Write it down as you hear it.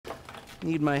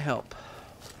need my help.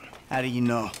 How do you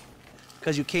know?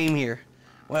 Because you came here.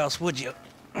 Why else would you?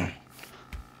 I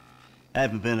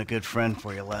haven't been a good friend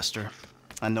for you, Lester.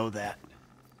 I know that.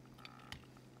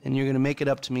 And you're gonna make it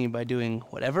up to me by doing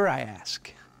whatever I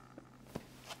ask.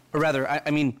 Or rather,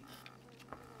 I mean,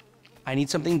 I need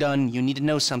something done, you need to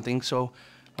know something, so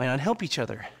why not help each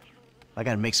other? I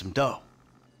gotta make some dough.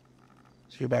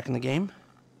 So you're back in the game?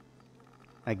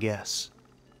 I guess.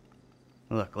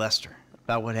 Look, Lester,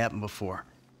 about what happened before.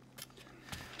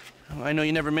 Well, I know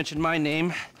you never mentioned my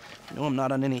name. I know I'm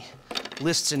not on any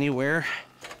lists anywhere.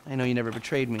 I know you never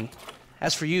betrayed me.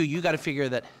 As for you, you gotta figure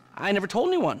that I never told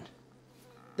anyone.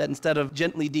 That instead of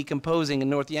gently decomposing in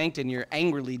North Yankton, you're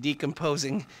angrily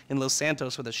decomposing in Los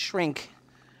Santos with a shrink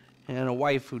and a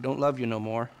wife who don't love you no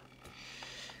more.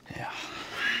 Yeah,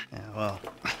 well,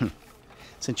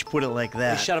 since you put it like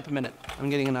that... Hey, shut up a minute. I'm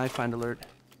getting an Lifeinvader alert.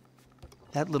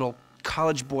 That little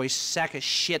college boy sack of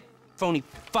shit, phony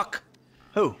fuck.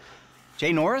 Who?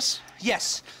 Jay Norris?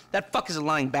 Yes, that fuck is a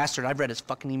lying bastard. I've read his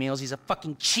fucking emails. He's a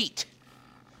fucking cheat.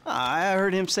 I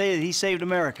heard him say that he saved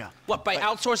America. What, by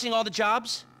outsourcing all the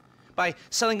jobs? By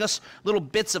selling us little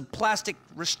bits of plastic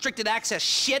restricted access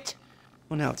shit?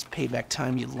 Well, now it's payback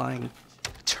time, you lying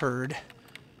turd.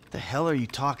 The hell are you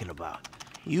talking about?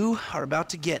 You are about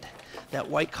to get that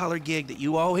white-collar gig that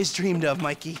you always dreamed of,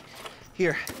 Mikey.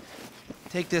 Here,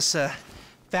 take this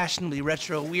fashionably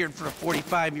retro weird for a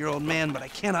 45-year-old man, but I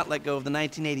cannot let go of the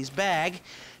 1980s bag,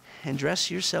 and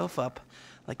dress yourself up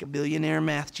like a billionaire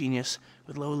math genius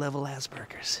with low-level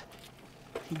Asperger's.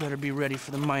 You better be ready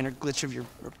for the minor glitch of your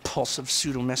repulsive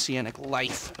pseudo-messianic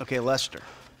life. Okay, Lester.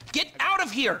 Get out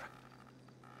of here!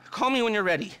 Call me when you're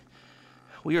ready.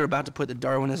 We are about to put the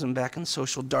Darwinism back in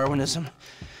social Darwinism,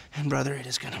 and brother, it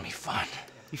is gonna be fun.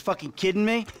 You fucking kidding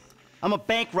me? I'm a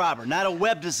bank robber, not a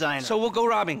web designer. So we'll go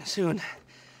robbing soon.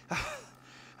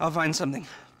 I'll find something.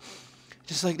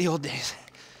 Just like the old days.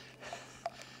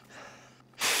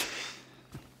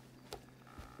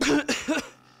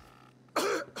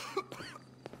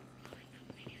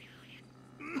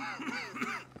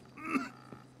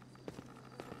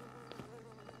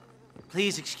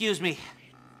 Please excuse me.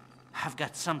 I've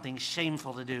got something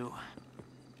shameful to do.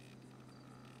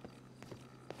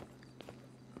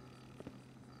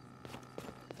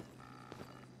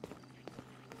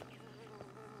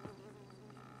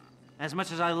 As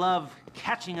much as I love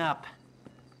catching up,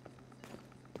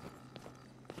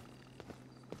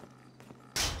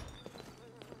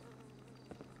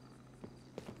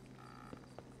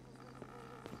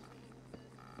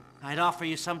 I'd offer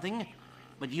you something,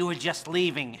 but you were just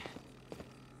leaving.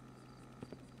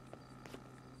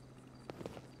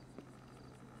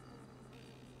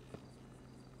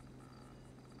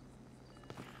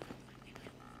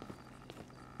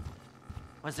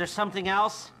 Was there something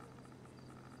else?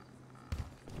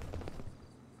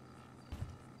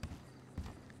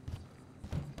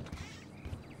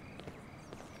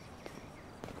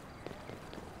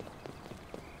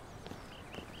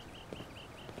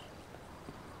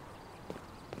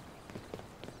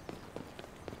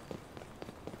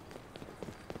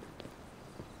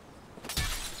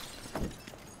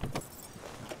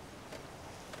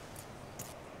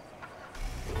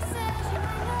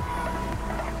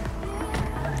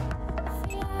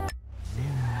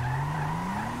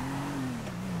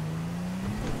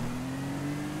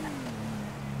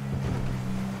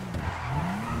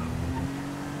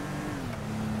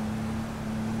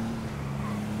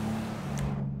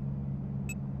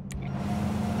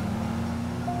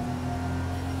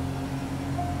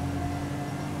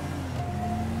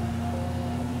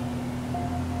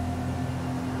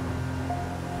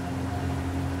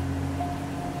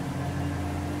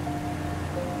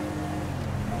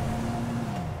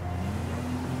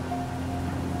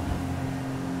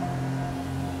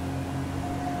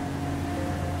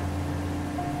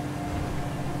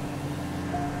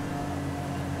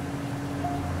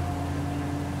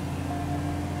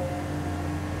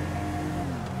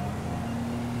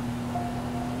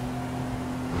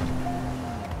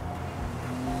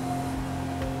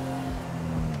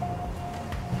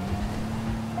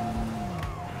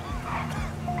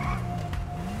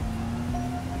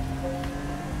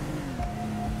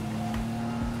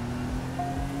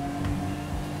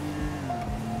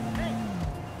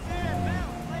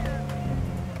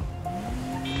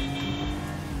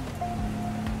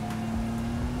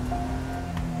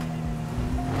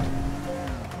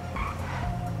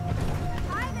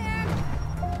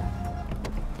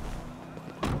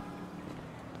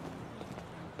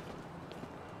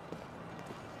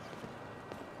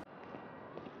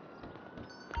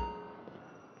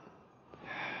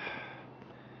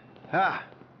 Ah,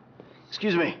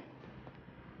 excuse me.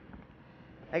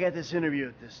 I got this interview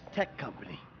at this tech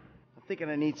company. I'm thinking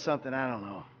I need something, I don't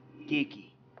know, geeky,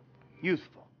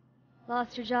 youthful.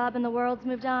 Lost your job and the world's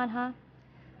moved on, huh?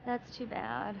 That's too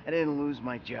bad. I didn't lose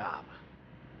my job.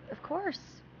 Of course.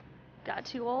 Got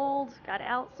too old, got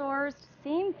outsourced.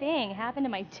 Same thing happened to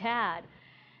my dad.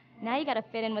 Now you gotta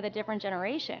fit in with a different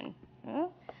generation. Huh?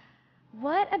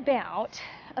 What about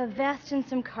a vest and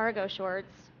some cargo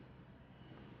shorts?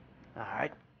 All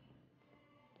right.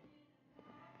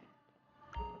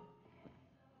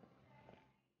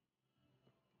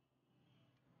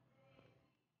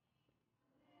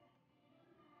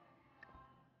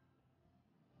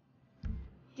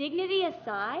 Dignity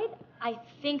aside, I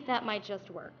think that might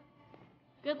just work.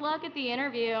 Good luck at the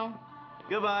interview.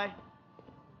 Goodbye.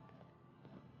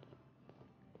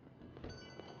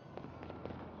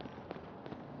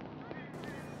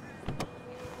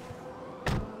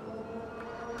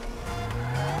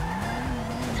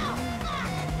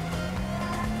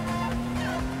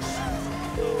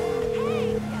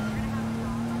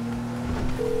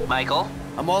 Michael?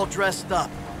 I'm all dressed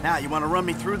up. Now, you want to run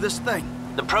me through this thing?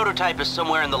 The prototype is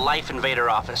somewhere in the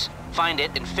Lifeinvader office. Find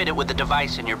it and fit it with the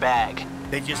device in your bag.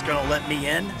 They just gonna let me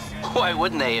in? Why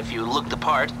wouldn't they if you look the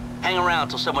part? Hang around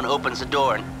till someone opens the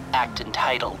door and act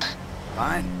entitled.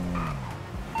 Fine.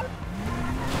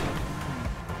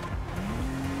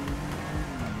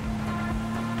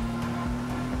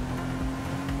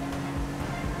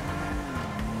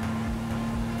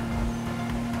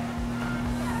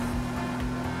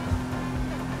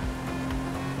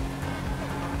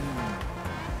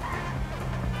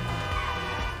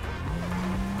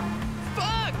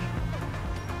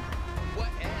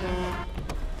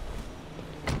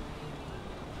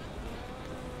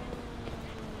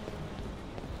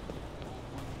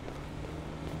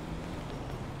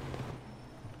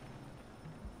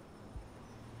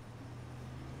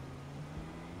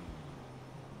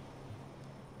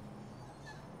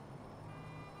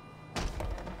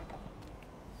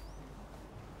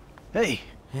 Hey.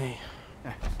 Hey.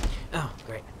 Oh,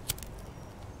 great.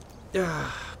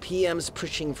 PM's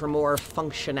pushing for more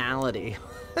functionality.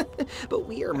 But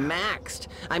we are maxed.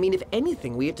 I mean, if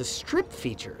anything, we have to strip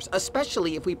features,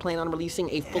 especially if we plan on releasing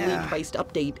a fully priced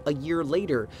update a year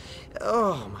later.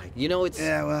 Oh my, it's...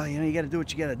 Yeah, well, you gotta do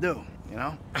what you gotta do, you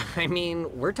know? I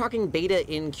mean, we're talking beta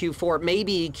in Q4,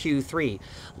 maybe Q3.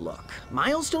 Look,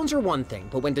 milestones are one thing,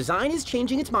 but when design is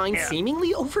changing its mind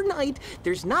seemingly overnight,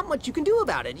 there's not much you can do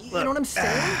about it. You know what I'm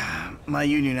saying? My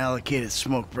union allocated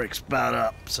smoke breaks about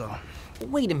up, so...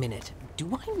 Wait a minute.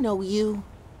 Do I know you?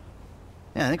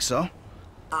 Yeah, I think so.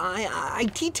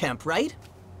 IT temp, right?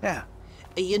 Yeah.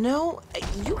 You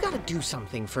gotta do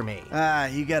something for me.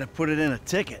 You gotta put it in a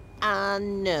ticket.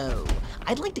 No.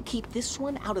 I'd like to keep this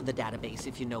one out of the database,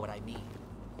 if you know what I mean.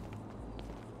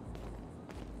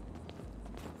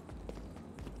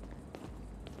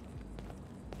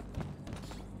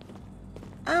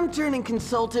 I'm turning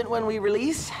consultant when we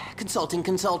release. Consulting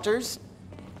consulters.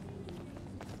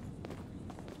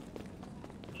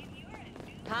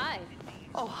 Hi.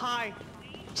 Oh, hi.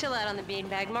 Chill out on the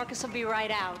beanbag. Marcus will be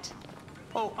right out.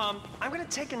 Oh, I'm gonna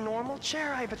take a normal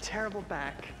chair. I have a terrible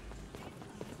back.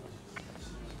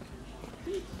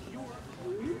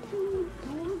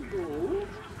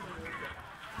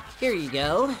 Here you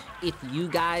go. If you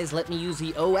guys let me use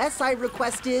the OS I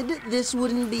requested, this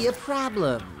wouldn't be a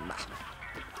problem.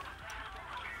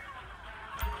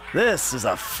 This is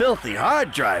a filthy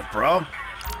hard drive, bro.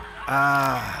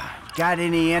 Got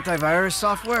any antivirus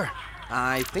software?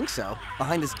 I think so.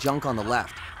 Behind this junk on the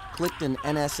left. Clicked an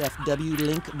NSFW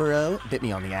link, bro. Bit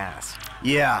me on the ass.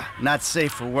 Yeah, not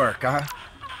safe for work, huh?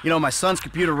 My son's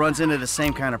computer runs into the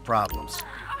same kind of problems.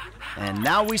 And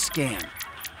now we scan.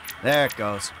 There it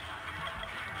goes.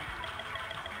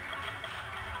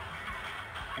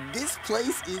 This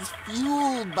place is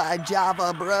fueled by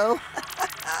Java, bro.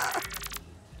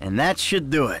 And that should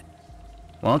do it.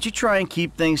 Why don't you try and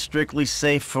keep things strictly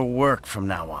safe for work from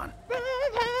now on?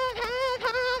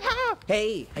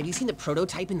 Hey, have you seen the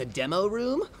prototype in the demo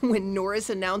room? When Norris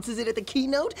announces it at the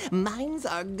keynote, minds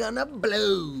are gonna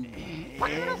blow.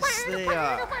 Yes, they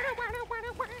are.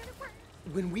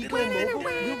 When we go mobile,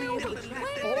 we'll be able to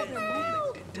track all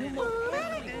their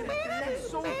movements. That's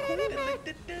so cool.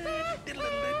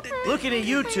 Looking at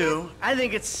you two, I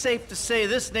think it's safe to say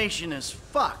this nation is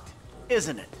fucked,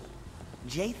 isn't it?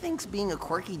 Jay thinks being a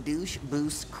quirky douche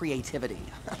boosts creativity.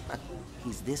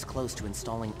 He's this close to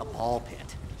installing a ball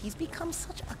pit. He's become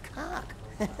such a cock.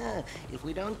 If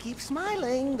we don't keep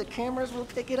smiling, the cameras will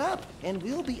pick it up, and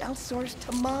we'll be outsourced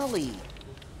to Molly.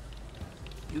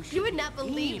 You would not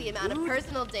believe the amount of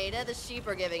personal data the sheep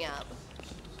are giving up.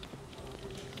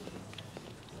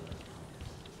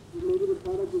 maybe the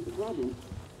product was the problem.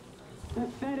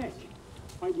 Pathetic!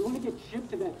 Alright, you want to get shipped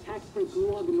to that tax-free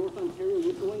gulag in North Ontario,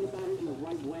 you're going about it in the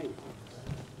right way.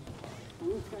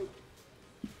 Okay.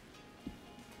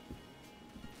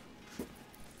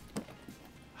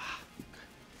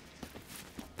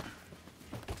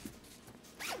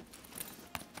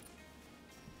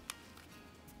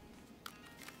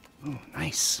 Oh,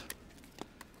 nice.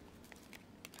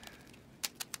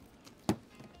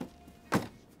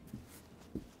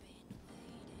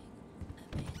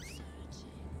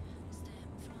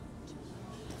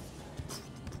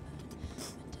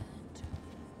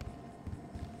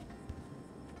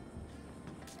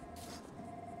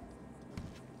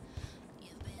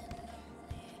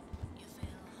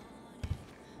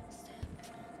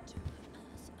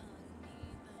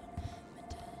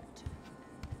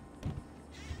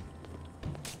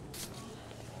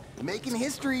 Making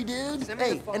history, dude.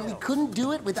 Hey, and we couldn't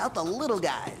do it without the little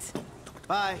guys.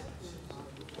 Bye.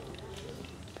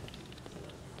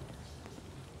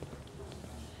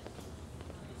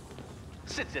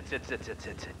 Sit.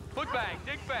 Foot bang,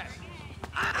 dig fast.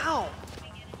 Ow!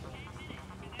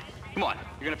 Come on,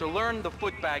 you're gonna have to learn the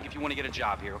foot bag if you want to get a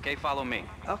job here, okay? Follow me.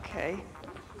 Okay.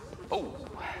 Oh.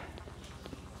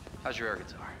 How's your air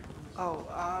guitar? Oh,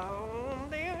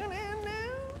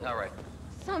 All right.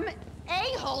 Some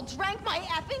a-hole drank my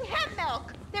effing hemp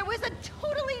milk. There was a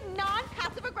totally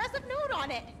non-passive-aggressive note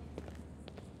on it.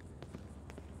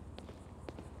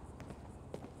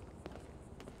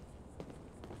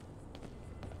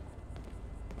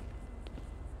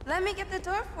 Let me get the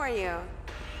door for you.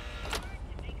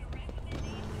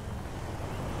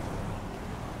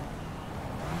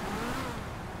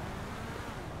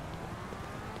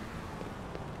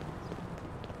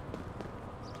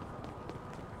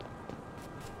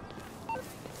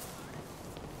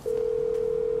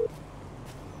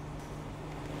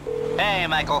 Hey,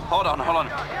 Michael, hold on.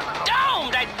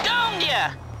 Domed! I domed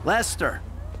ya! Lester,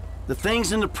 the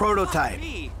thing's in the prototype.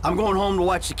 I'm going home to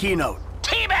watch the keynote.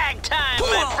 Teabag time,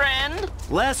 my friend!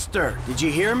 Lester, did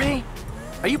you hear me?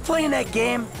 Are you playing that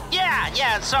game?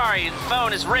 Yeah, sorry, the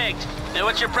phone is rigged. Now,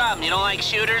 what's your problem? You don't like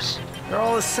shooters? They're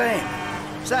all the same.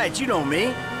 Besides, you know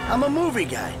me. I'm a movie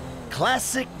guy.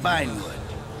 Classic Vinewood.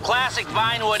 Classic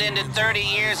Vinewood ended 30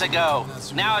 years ago.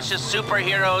 Now it's just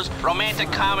superheroes,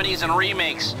 romantic comedies, and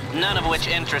remakes, none of which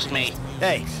interest me.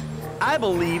 Hey, I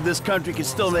believe this country can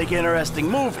still make interesting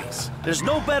movies. There's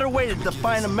no better way to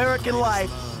define American life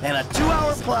than a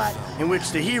 2-hour plot in which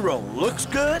the hero looks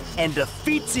good and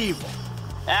defeats evil.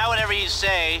 Whatever you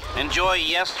say. Enjoy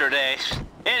yesterday.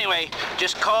 Anyway,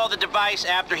 just call the device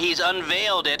after he's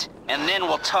unveiled it, and then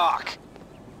we'll talk.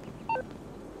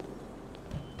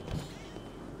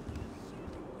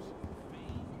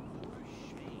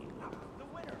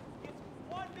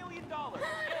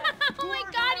 Oh my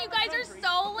god, you guys are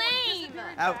so lame!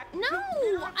 No,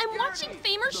 I'm watching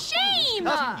Fame or Shame!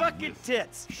 Fucking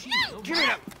tits! Give it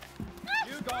up!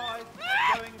 You guys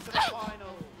are going to the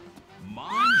final.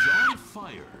 Mine's on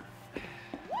fire.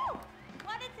 Woo!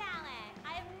 What a talent!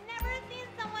 I've never seen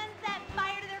someone set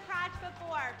fire to their crotch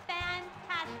before.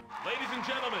 Fantastic. Ladies and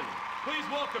gentlemen, please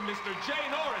welcome Mr. Jay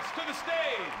Norris to the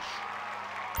stage.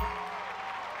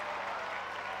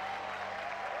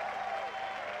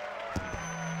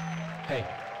 Hey,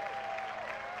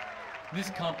 this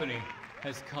company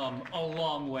has come a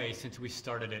long way since we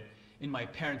started it in my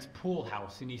parents' pool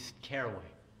house in East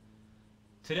Caraway.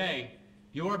 Today,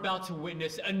 you're about to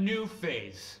witness a new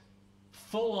phase.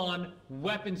 Full-on,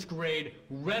 weapons-grade,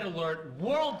 red alert,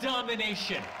 world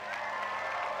domination!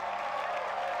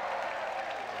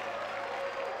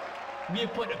 We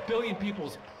have put 1 billion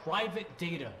people's private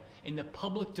data in the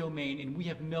public domain, and we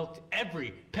have milked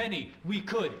every penny we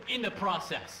could in the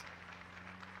process.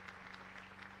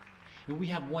 And we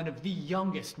have one of the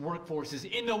youngest workforces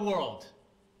in the world.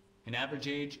 An average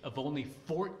age of only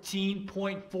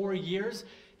 14.4 years.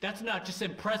 That's not just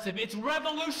impressive, it's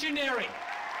revolutionary!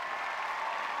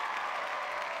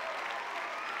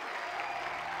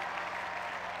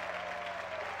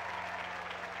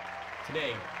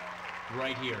 Today,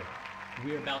 right here,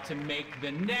 we're about to make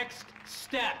the next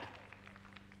step.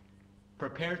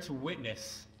 Prepare to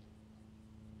witness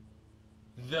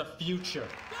the future.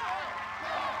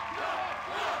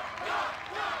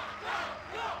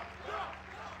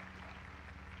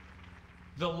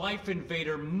 The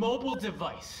Lifeinvader mobile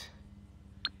device.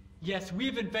 Yes,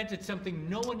 we've invented something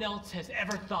no one else has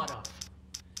ever thought of.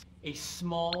 A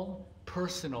small,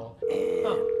 personal...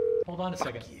 Oh, hold on a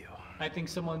second. You. I think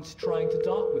someone's trying to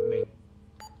talk with me.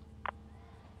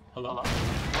 Hello?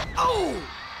 Oh!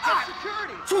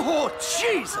 Security! Oh,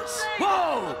 Jesus!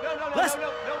 Whoa! No, Let's...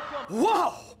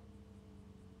 Whoa!